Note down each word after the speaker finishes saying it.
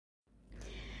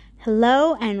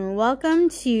Hello and welcome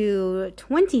to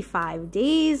 25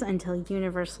 Days Until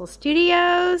Universal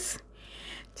Studios.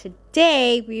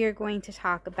 Today we are going to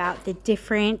talk about the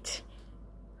different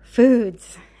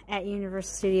foods at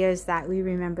Universal Studios that we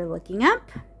remember looking up.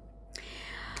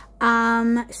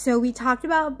 So we talked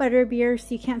about butterbeer, so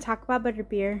you can't talk about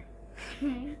butterbeer.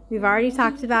 We've already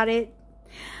talked about it.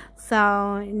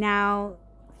 So now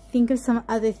think of some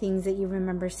other things that you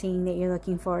remember seeing that you're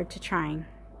looking forward to trying.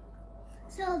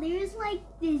 So there's like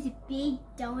this big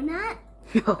donut.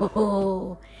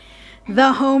 Oh,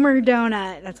 the Homer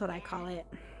donut. That's what I call it.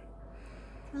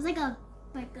 It was like a.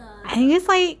 I think it's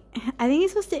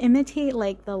supposed to imitate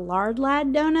like the Lard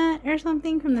Lad donut or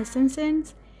something from The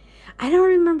Simpsons. I don't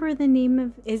remember the name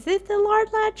of. Is it the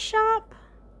Lard Lad shop?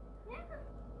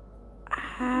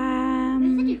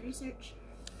 Let's do research.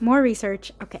 More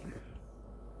research. Okay.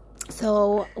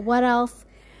 So what else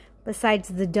besides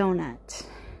the donut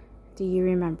do you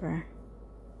remember?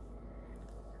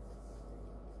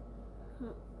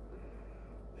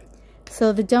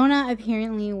 So the donut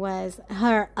apparently was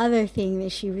her other thing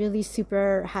that she really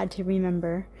super had to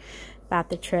remember about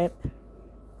the trip.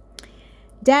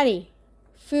 Daddy,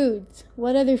 foods.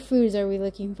 What other foods are we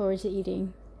looking forward to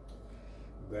eating?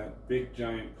 That big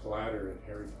giant platter at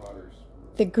Harry Potter's.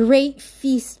 The Great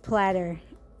Feast platter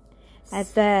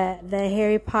at the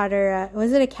Harry Potter.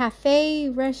 Was it a cafe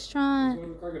restaurant? It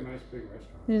looked like a nice big restaurant.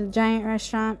 It was a giant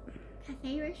restaurant.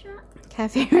 Cafe restaurant?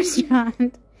 Cafe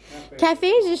restaurant. Cafe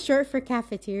is just short for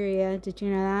cafeteria. Did you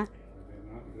know that? I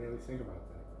did not really think about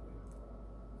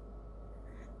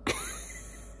that.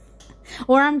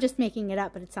 Or I'm just making it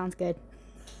up, but it sounds good. I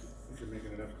think you're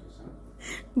making it up because it sounds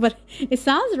good. But it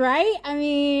sounds right. I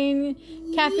mean,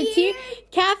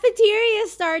 cafeteria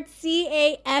starts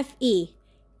C-A-F-E.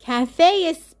 Cafe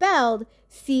is spelled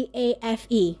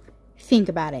C-A-F-E. Think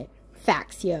about it.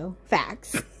 Facts, yo.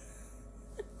 Facts.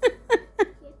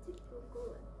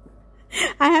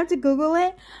 I have to Google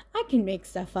it. I can make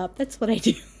stuff up. That's what I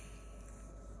do.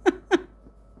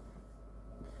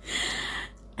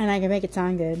 And I can make it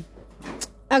sound good.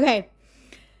 Okay.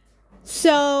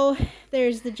 So,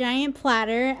 there's the giant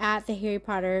platter at the Harry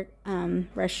Potter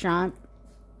restaurant.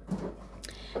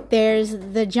 There's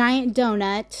the giant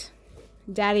donut.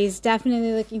 Daddy's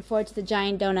definitely looking forward to the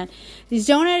giant donut. This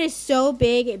donut is so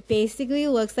big, it basically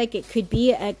looks like it could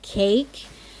be a cake.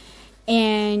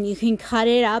 And you can cut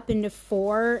it up into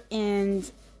 4 and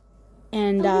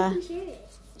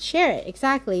share it.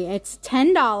 Exactly. It's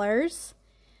 $10.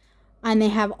 And they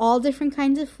have all different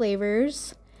kinds of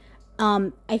flavors.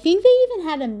 I think they even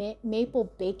had a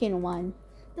maple bacon one.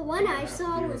 The one I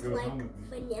saw was like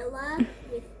vanilla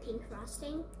with pink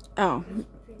frosting. Oh,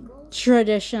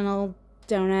 traditional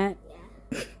donut.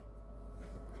 Yeah.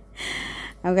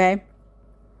 Okay.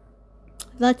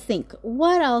 Let's think.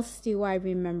 What else do I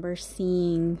remember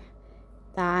seeing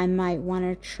that I might want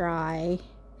to try?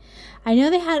 I know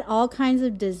they had all kinds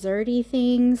of desserty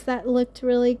things that looked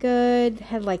really good. They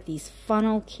had like these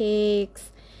funnel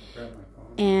cakes.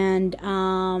 And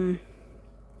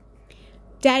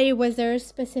Daddy, was there a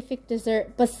specific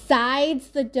dessert besides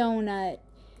the donut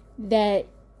that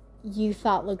you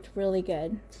thought looked really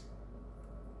good?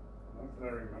 Not that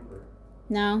I remember.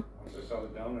 No? Once I saw the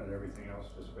donut, everything else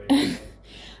just faded.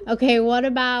 Okay, what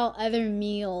about other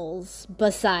meals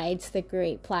besides the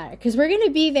Great Platter? Because we're going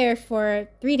to be there for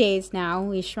 3 days now.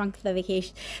 We shrunk the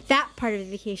vacation, that part of the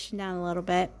vacation down a little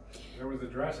bit. There was the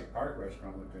Jurassic Park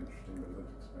restaurant looked interesting, but it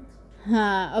looked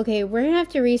expensive. Okay, we're going to have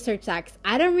to research that because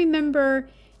I don't remember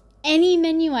any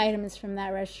menu items from that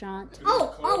restaurant. It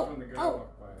was closed when the girl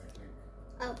walked by,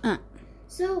 I think.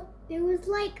 So there's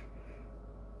like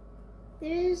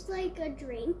a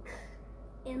drink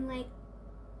in like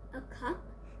a cup,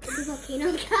 like a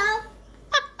volcano cup.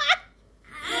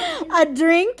 A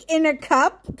drink in a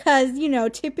cup because, you know,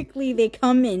 typically they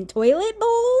come in toilet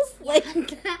bowls. Like,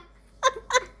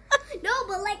 No,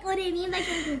 but like what I mean, like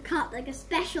a cup, like a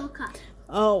special cup.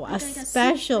 oh, a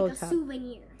special like a cup.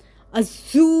 souvenir. A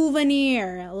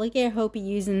souvenir. Look at Hopi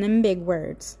using them big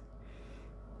words.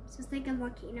 So it's like a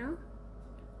volcano.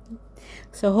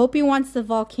 So Hopi wants the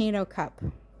volcano cup.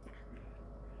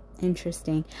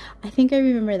 Interesting. I think I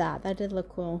remember that. That did look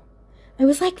cool. It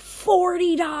was like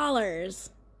 $40.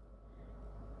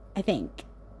 I think.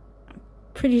 I'm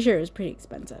pretty sure it was pretty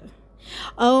expensive.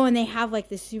 Oh, and they have like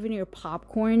the souvenir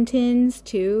popcorn tins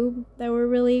too that were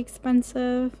really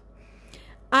expensive.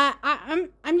 I'm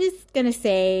just gonna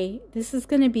say this is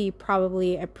gonna be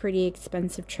probably a pretty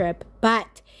expensive trip,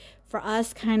 but for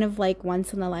us, kind of like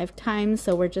once in a lifetime.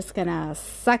 So we're just gonna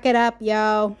suck it up,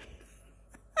 yo.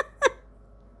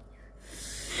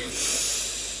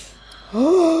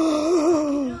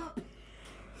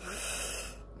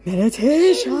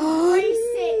 Meditation.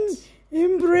 Embrace it.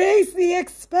 Embrace the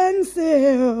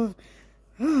expensive.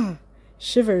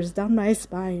 Shivers down my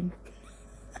spine.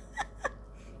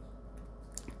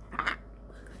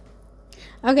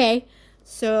 Okay,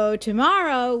 so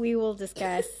tomorrow we will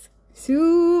discuss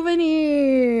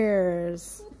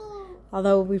souvenirs.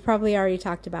 Although we probably already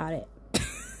talked about it. Like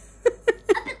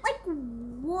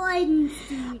one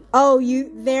souvenir. Oh,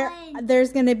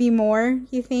 there's gonna be more,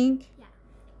 you think? Yeah.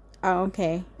 Oh,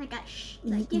 okay. Like a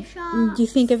gift shop. Do you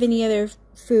think of any other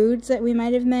foods that we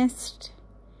might have missed?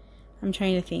 I'm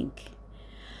trying to think.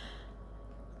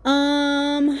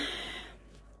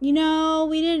 You know,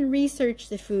 we didn't research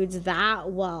the foods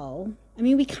that well. I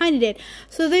mean, we kind of did.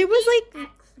 So there was like... At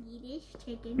Swedish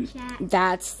Chicken Shack.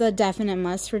 That's the definite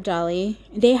must for Deli.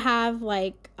 They have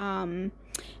like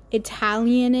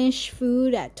Italianish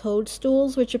food at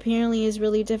Toadstools, which apparently is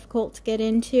really difficult to get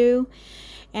into.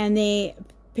 And they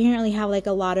apparently have like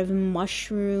a lot of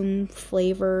mushroom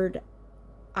flavored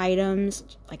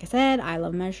items. Like I said, I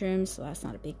love mushrooms, so that's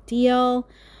not a big deal.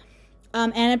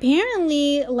 And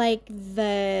apparently, like,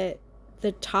 the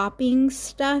topping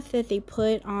stuff that they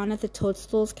put on at the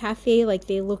Toadstools Cafe, like,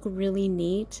 they look really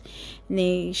neat. And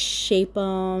they shape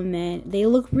them, and they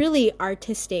look really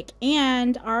artistic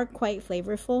and are quite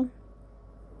flavorful.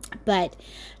 But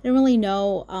I don't really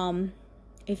know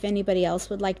if anybody else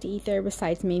would like to eat there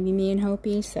besides maybe me and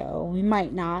Hopi. So we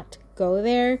might not go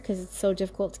there because it's so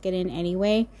difficult to get in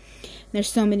anyway. There's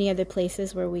so many other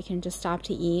places where we can just stop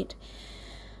to eat.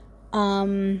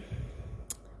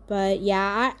 But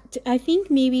yeah, I think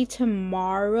maybe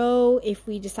tomorrow, if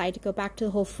we decide to go back to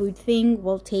the whole food thing,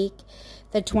 we'll take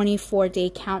the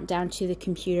 24-day countdown to the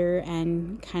computer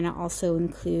and kind of also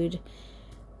include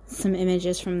some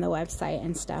images from the website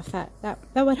and stuff. That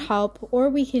would help. Or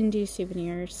we can do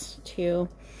souvenirs too.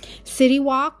 City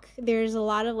Walk, there's a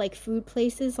lot of like food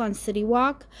places on City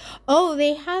Walk. Oh,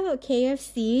 they have a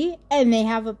KFC and they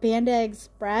have a Panda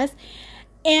Express,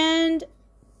 and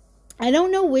I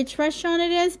don't know which restaurant it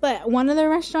is, but one of the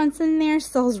restaurants in there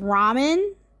sells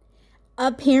ramen.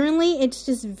 Apparently, it's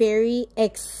just very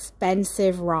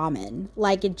expensive ramen.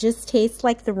 Like, it just tastes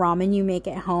like the ramen you make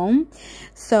at home.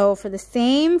 So, for the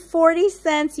same 40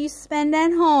 cents you spend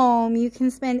at home, you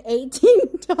can spend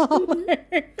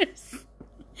 $18.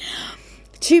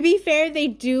 To be fair, they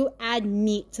do add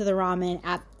meat to the ramen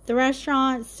at the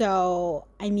restaurant, so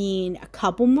I mean a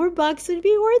couple more bucks would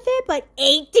be worth it, but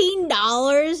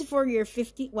 $18 for your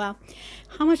 50, well,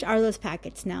 how much are those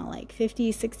packets now? Like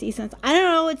 50, 60 cents? I don't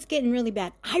know, it's getting really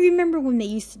bad. I remember when they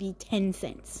used to be 10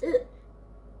 cents.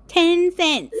 10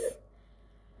 cents.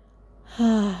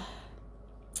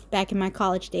 Back in my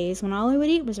college days when all I would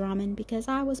eat was ramen because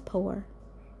I was poor.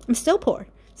 I'm still poor,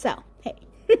 so hey.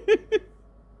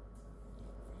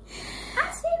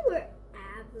 I say we're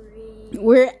average.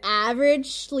 We're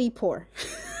averagely poor.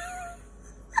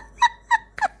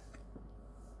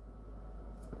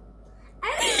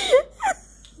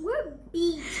 We're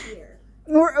B tier.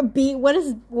 We're a B.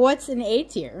 What's an A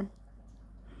tier?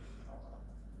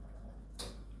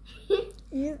 She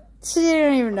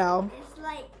don't even know. It's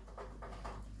like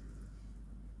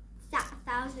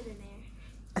 1,000 in there.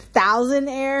 1,000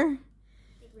 air?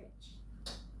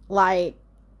 Like rich.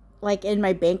 Like in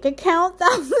my bank account,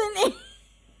 1,000 air?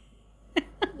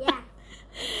 Yeah.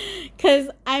 Because,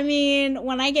 I mean,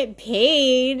 when I get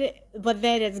paid, but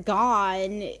then it's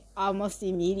gone almost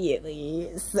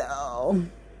immediately. So,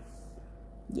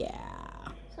 yeah.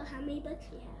 So how many bucks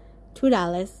do you have?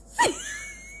 $2.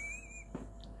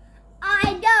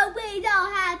 I know we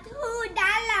don't have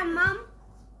 $2, Mom.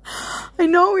 I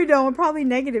know we don't. Probably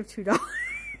negative $2.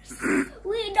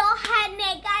 We don't have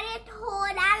negative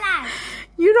 $2.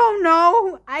 You don't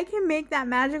know. I can make that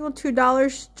magical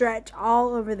 $2 stretch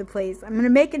all over the place. I'm going to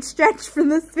make it stretch for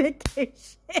this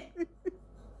vacation.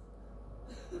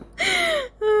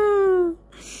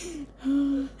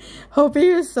 Hope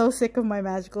he was so sick of my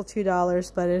magical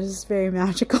 $2, but it is very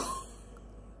magical.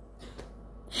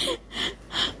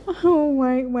 Oh,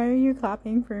 why are you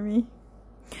clapping for me?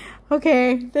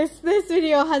 Okay, this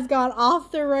video has gone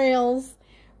off the rails,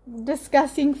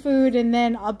 discussing food and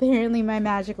then apparently my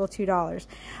magical $2.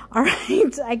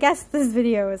 Alright, I guess this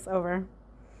video is over.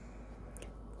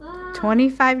 Bye.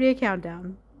 25-day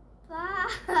countdown.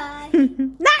 Bye.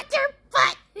 Not your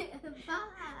butt!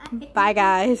 Bye. Bye,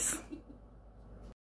 guys.